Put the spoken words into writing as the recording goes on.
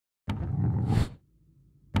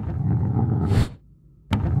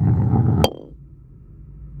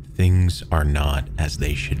things are not as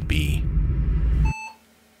they should be.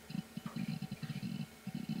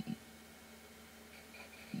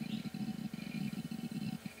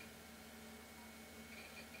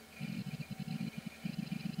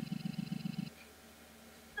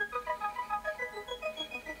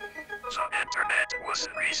 The internet was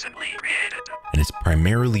recently created, And it's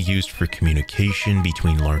primarily used for communication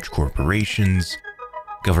between large corporations,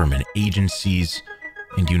 government agencies,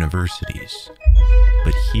 and universities.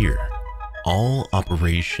 But here, all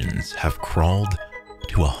operations have crawled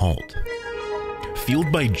to a halt.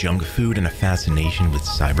 Fueled by junk food and a fascination with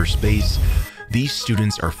cyberspace, these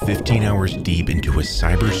students are 15 hours deep into a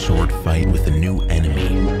cyber sword fight with a new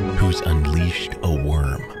enemy who's unleashed a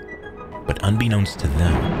worm. But unbeknownst to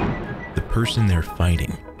them, the person they're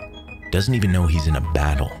fighting doesn't even know he's in a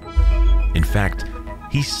battle. In fact,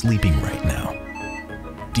 he's sleeping right now.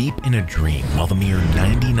 Deep in a dream, while the mere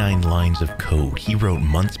 99 lines of code he wrote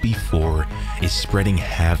months before is spreading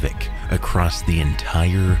havoc across the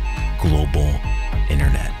entire global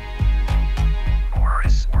internet.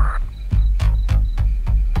 Morris.Worm.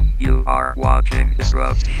 You are watching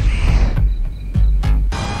Disrupt TV.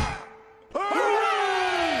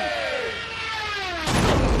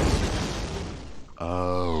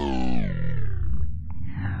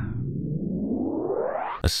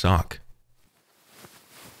 A sock.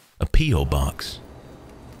 A P.O. box.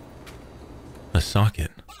 A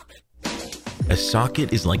socket. A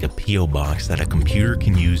socket is like a P.O. box that a computer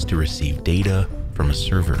can use to receive data from a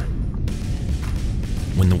server.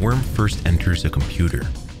 When the worm first enters a computer,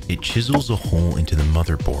 it chisels a hole into the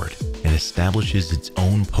motherboard and establishes its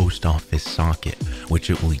own post office socket,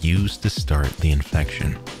 which it will use to start the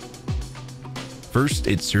infection. First,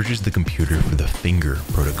 it searches the computer for the finger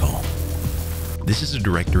protocol. This is a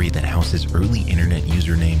directory that houses early internet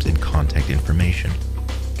usernames and contact information,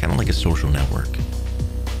 kind of like a social network.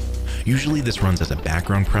 Usually this runs as a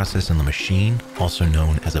background process on the machine, also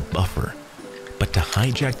known as a buffer. But to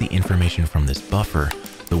hijack the information from this buffer,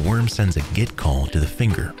 the worm sends a GET call to the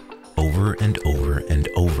finger, over and over and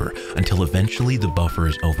over, until eventually the buffer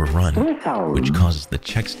is overrun, which causes the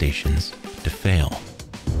check stations to fail,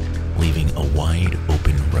 leaving a wide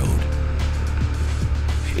open road.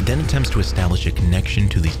 It then attempts to establish a connection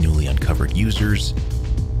to these newly uncovered users,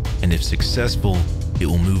 and if successful, it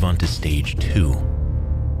will move on to stage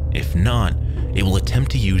 2. If not, it will attempt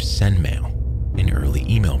to use SendMail, an early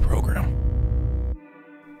email program.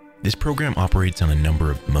 This program operates on a number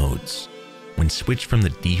of modes. When switched from the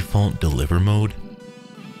default Deliver mode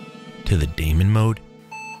to the Daemon mode,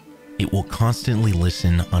 it will constantly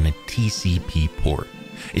listen on a TCP port.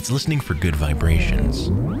 It's listening for good vibrations.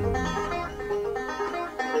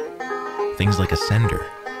 Things like a sender,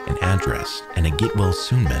 an address, and a get well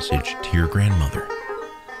soon message to your grandmother.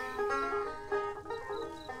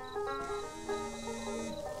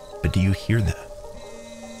 But do you hear that?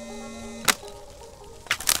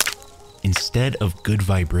 Instead of good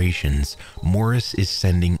vibrations, Morris is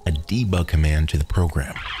sending a debug command to the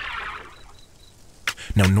program.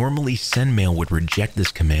 Now, normally SendMail would reject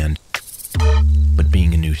this command, but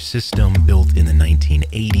being a new system built in the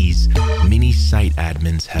 1980s, many site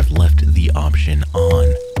admins have left the option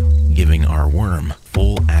on, giving our worm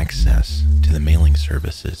full access to the mailing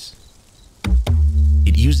services.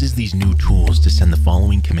 It uses these new tools to send the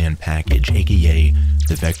following command package, aka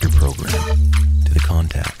the vector program, to the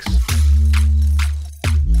contacts.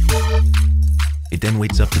 It then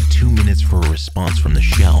waits up to 2 minutes for a response from the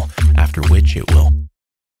shell, after which it will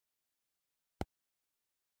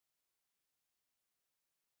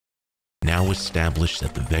now establish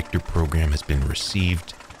that the vector program has been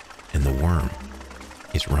received and the worm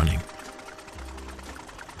is running.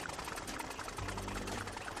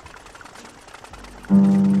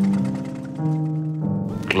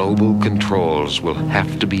 Global controls will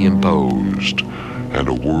have to be imposed, and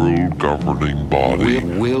a world governing body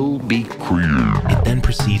will be created. It then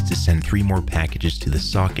proceeds to send 3 more packages to the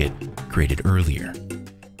socket created earlier.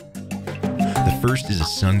 The first is a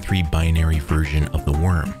Sun3 binary version of the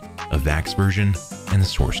worm, a VAX version, and the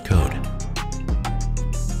source code.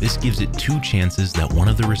 This gives it 2 chances that one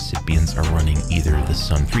of the recipients are running either the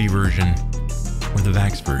Sun3 version or the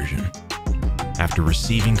VAX version. After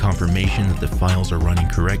receiving confirmation that the files are running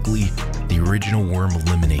correctly, the original worm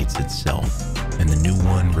eliminates itself, and the new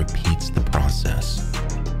one repeats the process.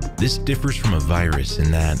 This differs from a virus in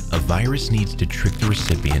that a virus needs to trick the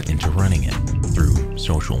recipient into running it through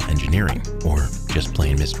social engineering or just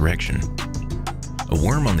plain misdirection. A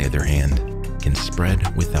worm, on the other hand, can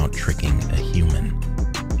spread without tricking a human.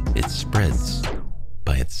 It spreads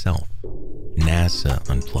by itself. NASA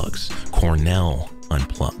unplugs, Cornell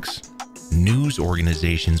unplugs, News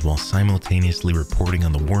organizations, while simultaneously reporting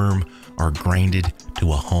on the worm, are grinded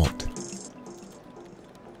to a halt.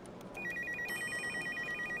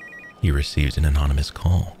 He receives an anonymous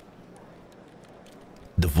call.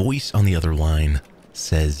 The voice on the other line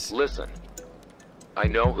says, "Listen, I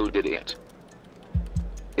know who did it.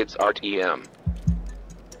 It's RTM."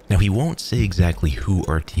 Now, he won't say exactly who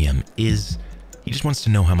RTM is. He just wants to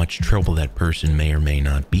know how much trouble that person may or may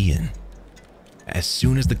not be in. As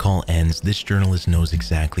soon as the call ends, this journalist knows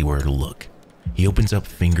exactly where to look. He opens up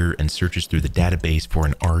Finger and searches through the database for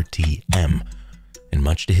an RTM. And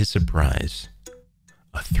much to his surprise,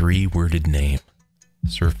 a 3-worded name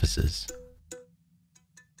surfaces.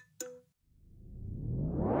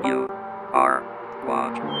 You are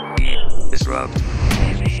watching Disrupt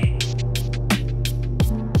TV.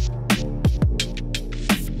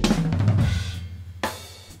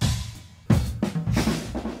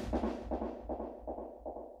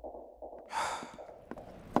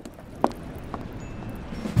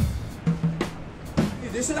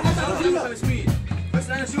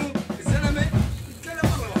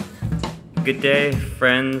 Good day,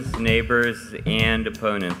 friends, neighbors, and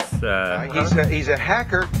opponents. He's a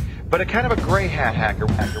hacker, but a kind of a gray hat hacker.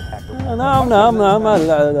 نعم نعم نعم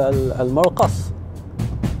المرقص.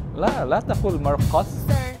 لا تقول مرقص.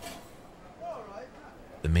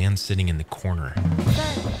 The man sitting in the corner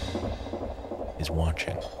is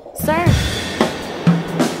watching. Sir.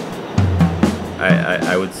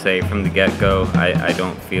 I would say from the get-go, I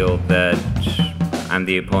don't feel that I'm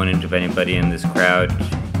the opponent of anybody in this crowd.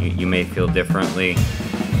 You may feel differently.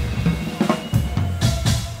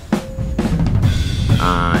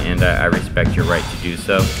 And I respect your right to do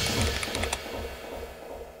so.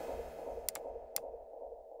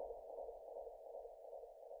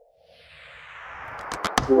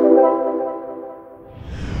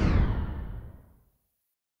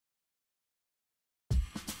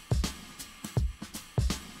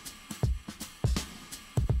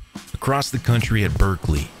 Across the country at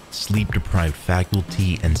Berkeley, sleep-deprived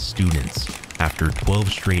faculty and students, after 12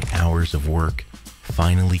 straight hours of work,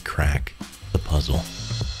 finally crack the puzzle.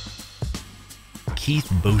 Keith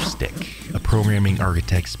Bostick, a programming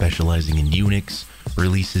architect specializing in Unix,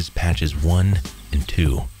 releases patches 1 and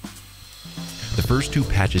 2. The first 2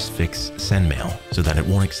 patches fix sendmail so that it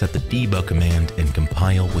won't accept the debug command and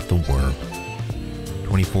compile with the worm.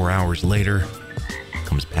 24 hours later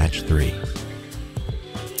comes patch 3.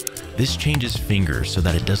 This changes Finger so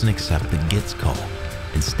that it doesn't accept the gits call.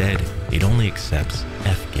 Instead, it only accepts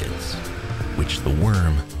fgits, which the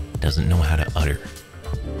worm doesn't know how to utter.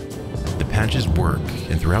 The patches work,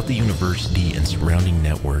 and throughout the university and surrounding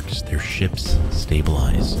networks, their ships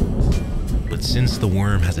stabilize. But since the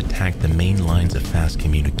worm has attacked the main lines of fast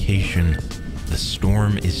communication, the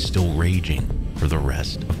storm is still raging for the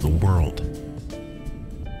rest of the world.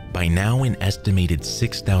 By now, an estimated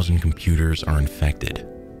 6,000 computers are infected,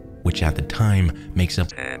 which at the time makes up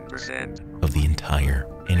 10% of the entire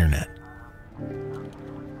internet.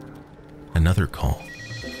 Another call,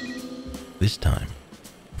 this time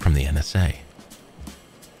from the NSA.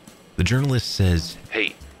 The journalist says,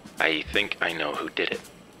 "Hey, I think I know who did it.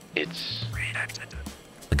 It's..."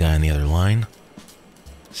 The guy on the other line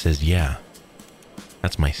says, "Yeah,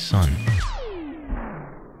 that's my son."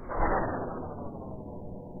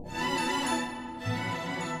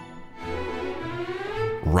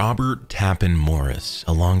 Robert Tappan Morris,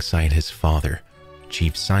 alongside his father,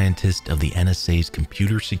 chief scientist of the NSA's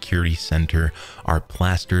Computer Security Center, are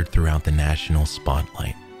plastered throughout the national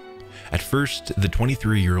spotlight. At first, the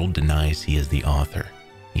 23-year-old denies he is the author.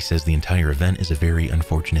 He says the entire event is a very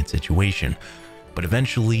unfortunate situation, but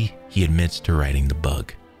eventually he admits to writing the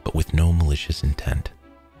bug, but with no malicious intent.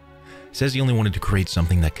 He says he only wanted to create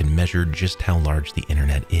something that could measure just how large the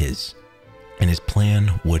internet is, and his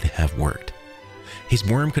plan would have worked. His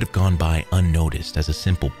worm could have gone by unnoticed as a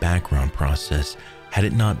simple background process had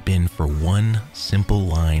it not been for one simple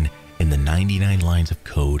line in the 99 lines of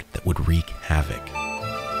code that would wreak havoc.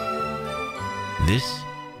 This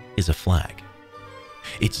is a flag.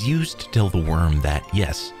 It's used to tell the worm that,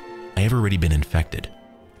 yes, I have already been infected.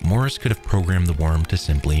 Morris could have programmed the worm to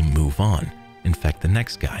simply move on, infect the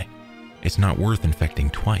next guy. It's not worth infecting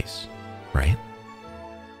twice, right?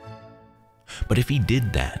 But if he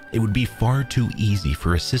did that, it would be far too easy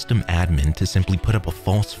for a system admin to simply put up a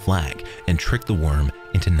false flag and trick the worm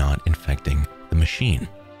into not infecting the machine.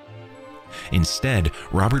 Instead,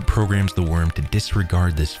 Robert programs the worm to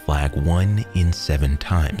disregard this flag 1 in 7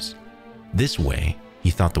 times. This way,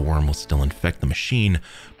 he thought the worm will still infect the machine,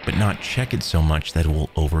 but not check it so much that it will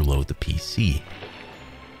overload the PC.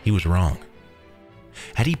 He was wrong.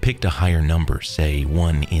 Had he picked a higher number, say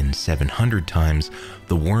 1 in 700 times,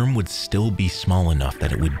 the worm would still be small enough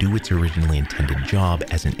that it would do its originally intended job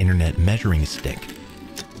as an internet measuring stick.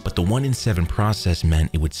 But the 1 in 7 process meant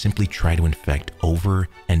it would simply try to infect over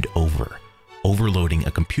and over, overloading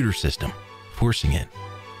a computer system, forcing it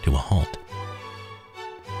to a halt.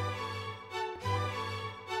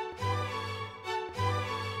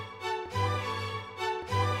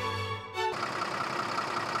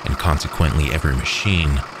 And consequently every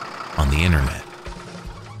machine on the internet.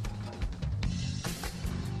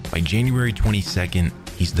 By January 22nd,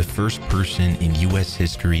 he's the first person in US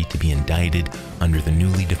history to be indicted under the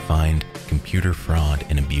newly defined Computer Fraud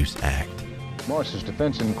and Abuse Act. Morris's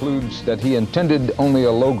defense includes that he intended only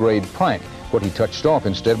a low-grade prank. What he touched off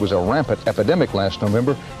instead was a rampant epidemic last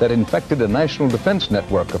November that infected a national defense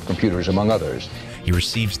network of computers, among others. He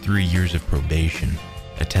receives 3 years of probation,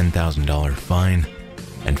 a $10,000 fine,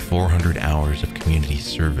 and 400 hours of community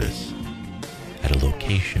service at a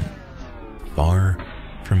location far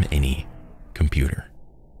from any computer.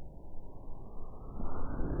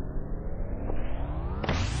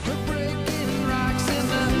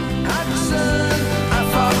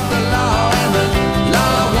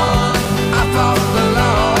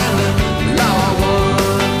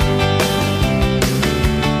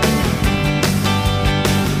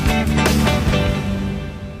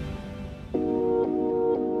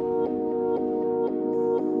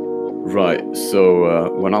 Right,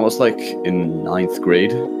 so when I was like in 9th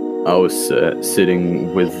grade, I was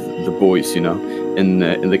sitting with the boys, you know, in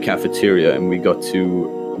the cafeteria, and we got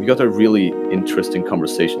a really interesting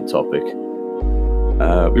conversation topic.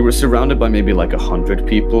 We were surrounded by maybe like 100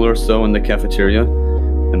 people or so in the cafeteria,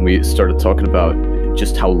 and we started talking about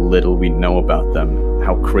just how little we know about them,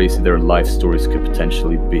 how crazy their life stories could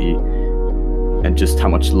potentially be, and just how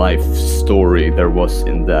much life story there was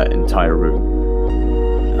in that entire room.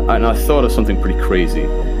 And I thought of something pretty crazy.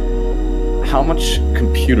 How much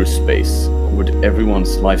computer space would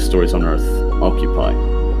everyone's life stories on Earth occupy?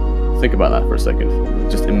 Think about that for a second.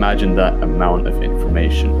 Just imagine that amount of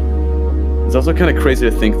information. It's also kind of crazy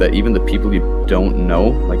to think that even the people you don't know,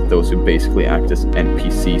 like those who basically act as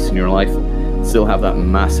NPCs in your life, still have that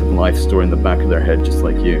massive life story in the back of their head just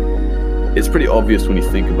like you. It's pretty obvious when you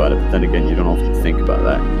think about it, but then again, you don't often think about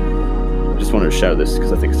that. I just wanted to share this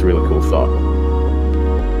because I think it's a really cool thought.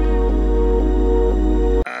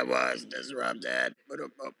 I was disrupted.